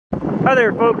Hi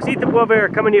there folks, Ethan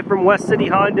Boisvert coming to you from West City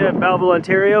Honda in Belleville,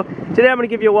 Ontario. Today I'm going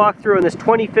to give you a walkthrough on this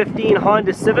 2015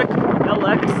 Honda Civic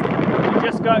LX. We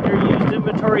just got your used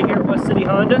inventory here at West City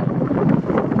Honda.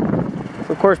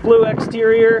 Of course, blue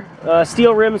exterior,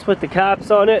 steel rims with the caps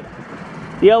on it.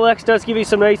 The LX does give you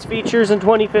some nice features in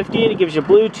 2015. It gives you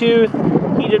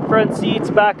Bluetooth, heated front seats,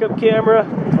 backup camera,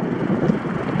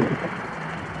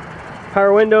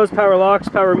 power windows, power locks,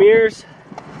 power mirrors.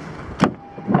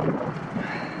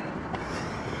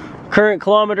 Current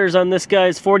kilometers on this guy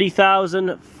is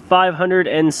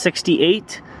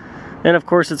 40,568. And of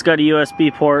course it's got a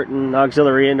USB port and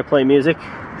auxiliary in to play music.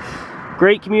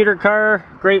 Great commuter car,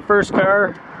 great first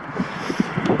car.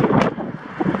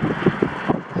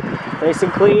 Nice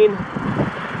and clean.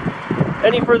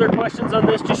 Any further questions on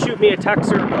this, just shoot me a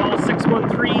text or call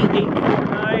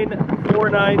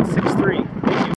 613-849-4963.